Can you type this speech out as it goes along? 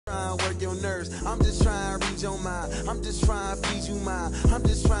trying to work your nerves. I'm just trying to read your mind. I'm just trying to feed you mine. I'm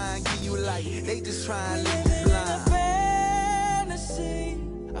just trying to give you light. They just trying to leave you blind. I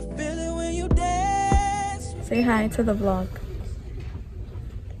feel it when you dance. Say hi to the vlog.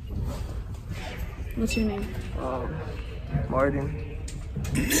 What's your name? Martin.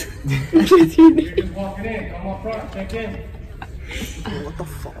 What's your name? Just walking in. Come on front. Check in. What the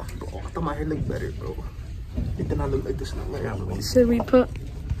fuck, bro? I thought my hair looked better, bro. It did not look like this. Should we put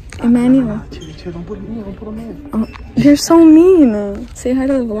Emmanuel? Chill, don't put him in. Don't put him in. Oh, you're so mean. Say hi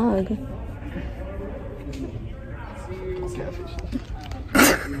to the vlog.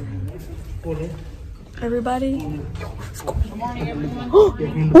 Everybody. Good morning, everyone. Oh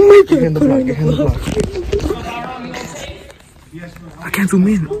my god. You're in the vlog. You're in the vlog. I can't zoom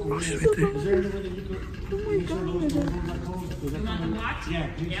in. Oh, she's right there.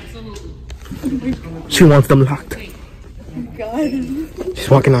 She wants them locked. Oh my god. She's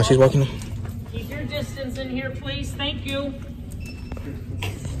walking out. She's walking out. Keep your distance in here, please. Thank you.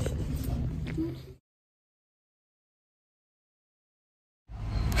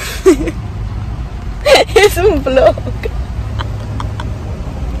 Es un vlog.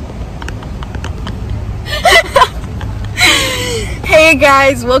 Hey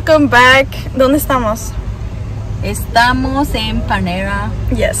guys, welcome back. ¿Dónde estamos? Estamos en Panera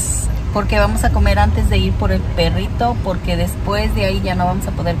Yes. porque vamos a comer antes de ir por el perrito, porque después de ahí ya no vamos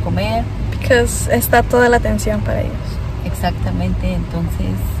a poder comer. Because está toda la atención para ellos. Exactamente,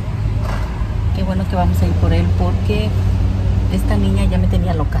 entonces qué bueno que vamos a ir por él porque esta niña ya me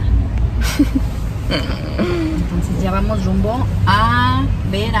tenía loca. Entonces ya vamos rumbo a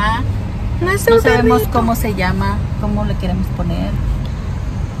ver a... No sabemos cómo se llama, cómo le queremos poner.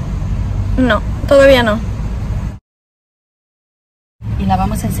 No, todavía no. Y la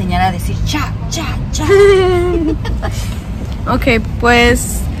vamos a enseñar a decir cha, cha, cha. Okay,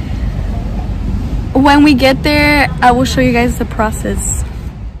 pues when we get there, I will show you guys the process.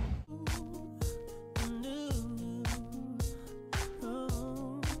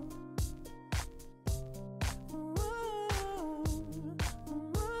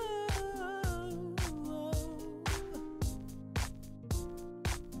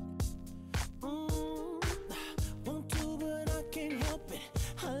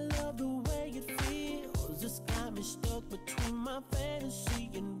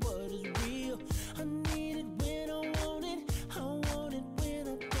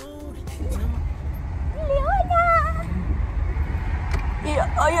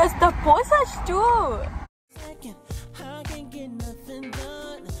 Ay, hasta posas tú.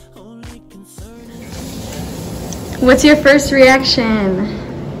 What's your first reaction?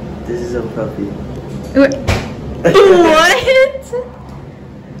 This is a puppy. What?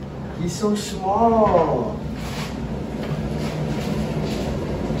 He's so small.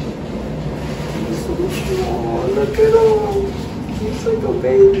 He's so small. Look at him. He's like a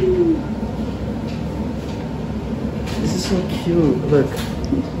baby. This is so cute. Look.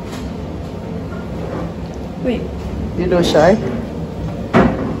 Wait. You're no shy?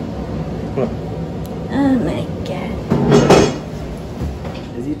 Oh my god.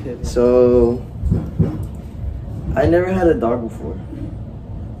 Is he pippin'? So, I never had a dog before.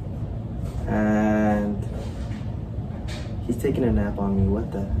 And he's taking a nap on me.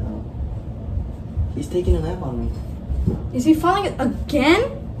 What the hell? He's taking a nap on me. Is he falling again?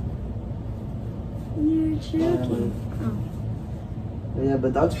 You're joking. Oh. Yeah,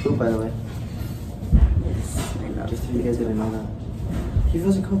 but dogs poop, by the way. Yes, I know. Just if you guys didn't know that. He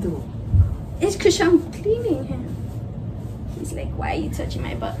feels uncomfortable. It's because I'm cleaning him. He's like, why are you touching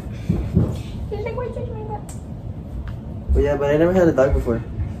my butt? He's like, why are you touching my butt? But yeah, but I never had a dog before.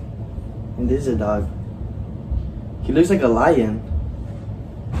 And this is a dog. He looks like a lion.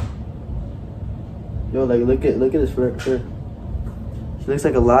 Yo, like look at his fur. He looks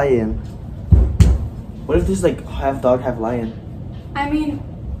like a lion. What if this is like half dog, half lion? I mean,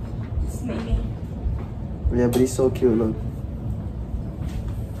 maybe. Yeah, but he's so cute, look.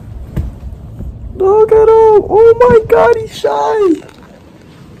 Look at him! Oh my god, he's shy!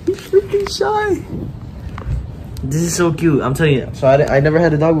 He's freaking shy! This is so cute, I'm telling you. So I never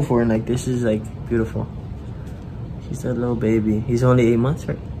had a dog before, and like this is like beautiful. He's a little baby. He's only 8 months,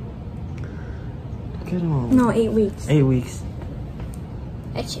 right? Look at him. No, 8 weeks. 8 weeks.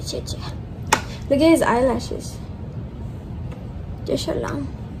 Look at his eyelashes. They're so long.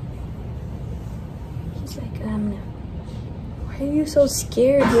 He's like, why are you so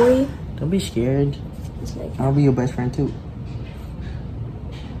scared, boy? Don't be scared. He's like, I'll be your best friend too.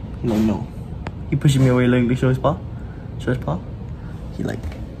 No. He pushing me away, like, show his paw. Show his paw. He like,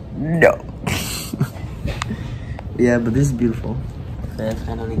 no. Yeah, but this is beautiful. Beth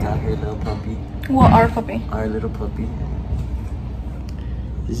finally got her little puppy. Well, our puppy. Our little puppy.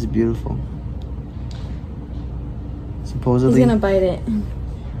 This is beautiful. Supposedly, He's gonna bite it.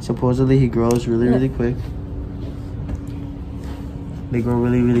 Supposedly he grows really quick. They grow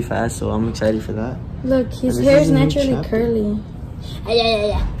really fast, so I'm excited for that. Look, his And hair this is is a new naturally chapter. curly.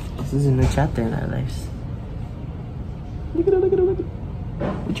 Yeah. This is a new chapter in our lives. Look at it, look at it, look at it.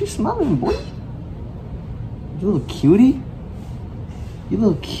 What you smiling, boy? You little cutie? You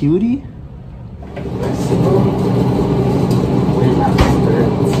little cutie?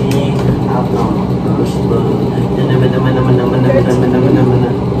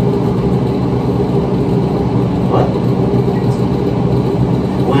 What?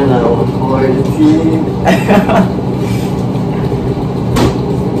 When I was 14.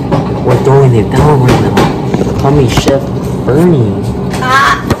 We're throwing it down right now. Call me Chef Bernie.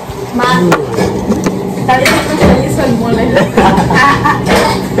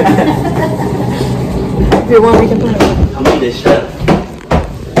 If you want, we can put it. Call me the chef.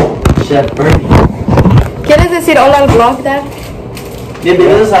 Chef Bernie. ¿Quieres decir hola al vlog, Dad?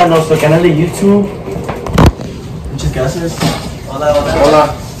 Bienvenidos a nuestro canal de YouTube. Muchas gracias. Hola, hola.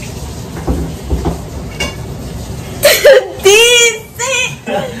 Hola.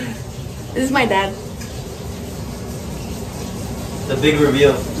 This is my dad. The big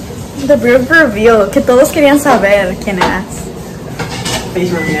reveal. The big reveal, que todos querían saber quién eras.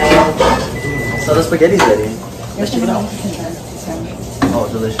 Face reveal. So the spaghetti's ready. Let's check it out. Oh,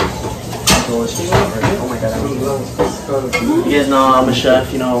 delicious. Delicious. Oh my god, I love you guys know I'm a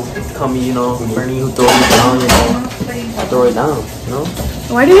chef, you know. Call me, you know, Bernie who throws it down, you know. I throw it down, you know.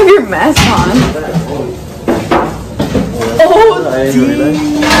 Why do you have your mask on? Oh, I didn't realize.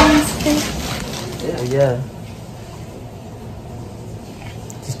 Yeah.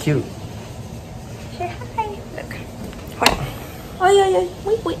 She's cute. Say hi. Look.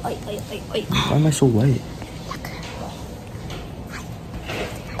 Wait. Wait. Why am I so white?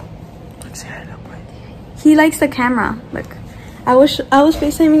 Look, say hi, look, white. He likes the camera. Look. I was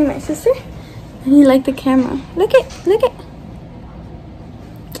FaceTiming my sister and he liked the camera. Look it.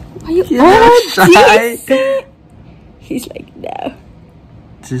 Are you shy? He's like, no.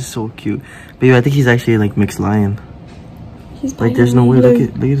 This is so cute. Babe, I think he's actually like mixed lion. He's Like there's no way. biting me.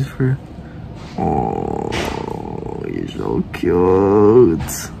 Look at his fur. Oh, you're so cute.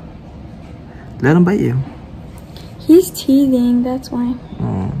 Let him bite you. He's teething, that's why.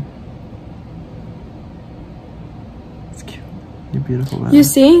 Oh. It's cute. You're beautiful. Man. You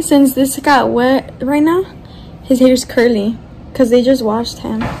see, since this got wet right now, his hair's curly. Because they just washed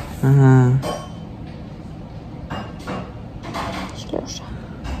him.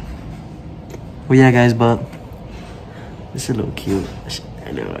 Well, yeah, guys, but this is a little cute.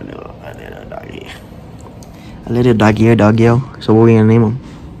 A little doggy. A little doggy. So what are we gonna name him?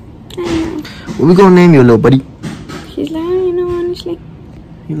 What we gonna name you, little buddy? He's like, I don't know, honestly.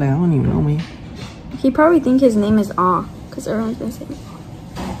 He's like, I don't even know, man. He probably think his name is Aw. Because everyone's been saying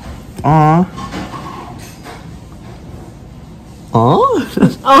Aww. Aww?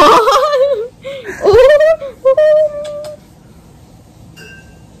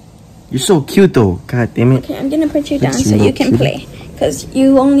 You're so cute, though. God damn it. Okay, I'm gonna put you down Let's so see, you can look. play. Because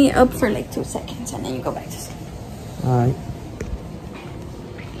you only up for like 2 seconds and then you go back to sleep. Alright.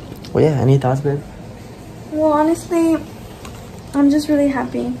 Well, yeah, any thoughts, babe? Well, honestly, I'm just really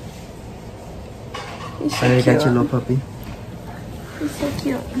happy. He's so I cute. got your little puppy. He's so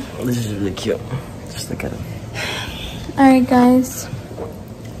cute. This is really cute. Just look at him. Alright, guys.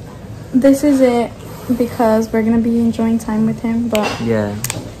 This is it because we're gonna be enjoying time with him. But Yeah.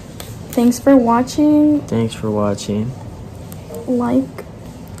 thanks for watching. Thanks for watching. Like,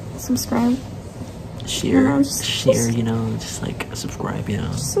 subscribe. Share, You know, just- you know, just like subscribe, you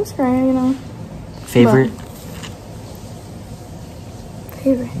know. Subscribe, you know. Favorite?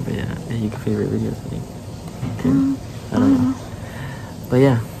 Favorite. But yeah, you can favorite videos, I think. I don't know. But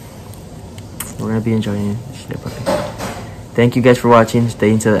yeah, we're gonna be enjoying shit, puppy. Thank you guys for watching.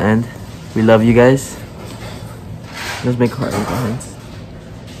 Stay until the end. We love you guys. Let's make heart in comments.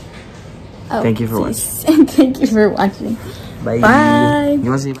 Oh, Thank you for watching. Thank you for watching. Bye. Bye. You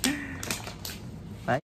wanna say bye?